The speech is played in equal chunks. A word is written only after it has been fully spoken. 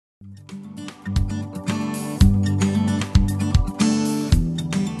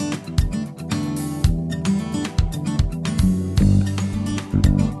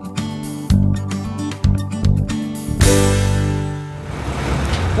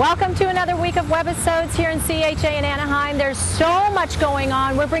Welcome to another week of webisodes here in CHA in Anaheim. There's so much going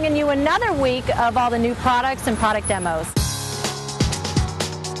on. We're bringing you another week of all the new products and product demos.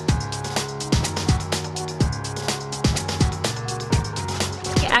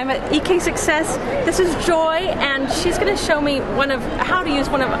 I'm at EK Success. This is Joy, and she's going to show me how to use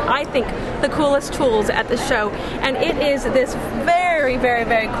one of, I think, the coolest tools at the show. And it is this very, very,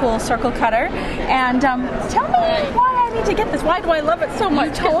 very cool circle cutter. And tell me why I need to get this. Why do I love it so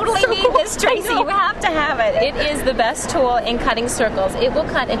much? You totally need cool. this, Tracy. You have to have it. It is the best tool in cutting circles. It will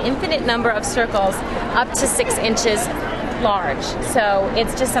cut an infinite number of circles up to 6 inches large. So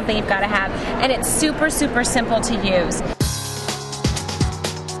it's just something you've got to have. And it's super, super simple to use.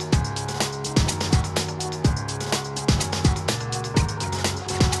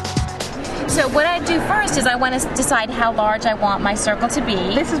 So what I do first is I want to decide how large I want my circle to be.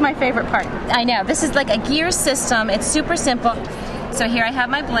 This is my favorite part. I know. This is like a gear system. It's super simple. So here I have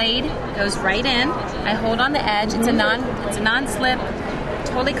my blade. Goes right in. I hold on the edge. It's a non-slip.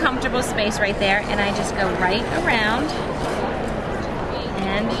 Totally comfortable space right there. And I just go right around.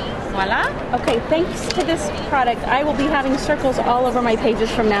 And voila. Okay, thanks to this product, I will be having circles all over my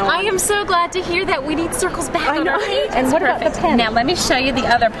pages from now on. I am so glad to hear that. We need circles back on our pages. And what about the pen? Now let me show you the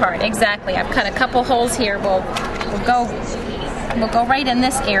other part. Exactly. I've cut a couple holes here. We'll go right in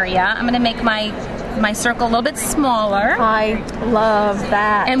this area. I'm going to make my circle a little bit smaller. I love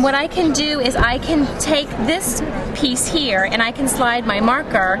that. And what I can do is I can take this piece here and I can slide my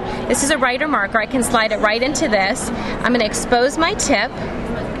marker. This is a writer marker. I can slide it right into this. I'm going to expose my tip.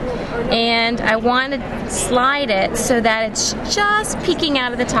 And I want to slide it so that it's just peeking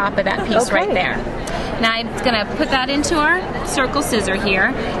out of the top of that piece right there. Now I'm going to put that into our circle scissor here.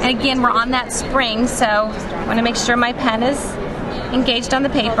 And again, we're on that spring, so I want to make sure my pen is engaged on the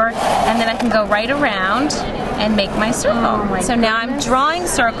paper. And then I can go right around and make my circle. So now I'm drawing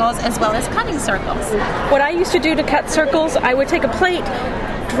circles as well as cutting circles. What I used to do to cut circles, I would take a plate,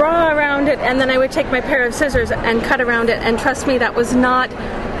 draw around it, and then I would take my pair of scissors and cut around it. And trust me, that was not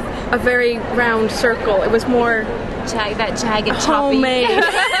a very round circle. It was more that jagged, homemade.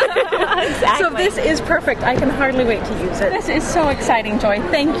 Exactly. So this is perfect. I can hardly wait to use it. This is so exciting, Joy.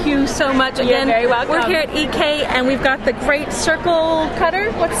 Thank you so much. Again, you're very welcome. We're here at EK, and we've got the great circle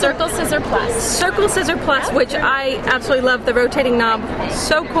cutter. What's Circle Scissor Plus? Circle Scissor Plus, which I absolutely love. The rotating knob,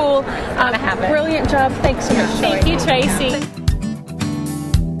 so cool. Gotta have it. Brilliant job. Thanks so much, Joy. Thank you, Tracy.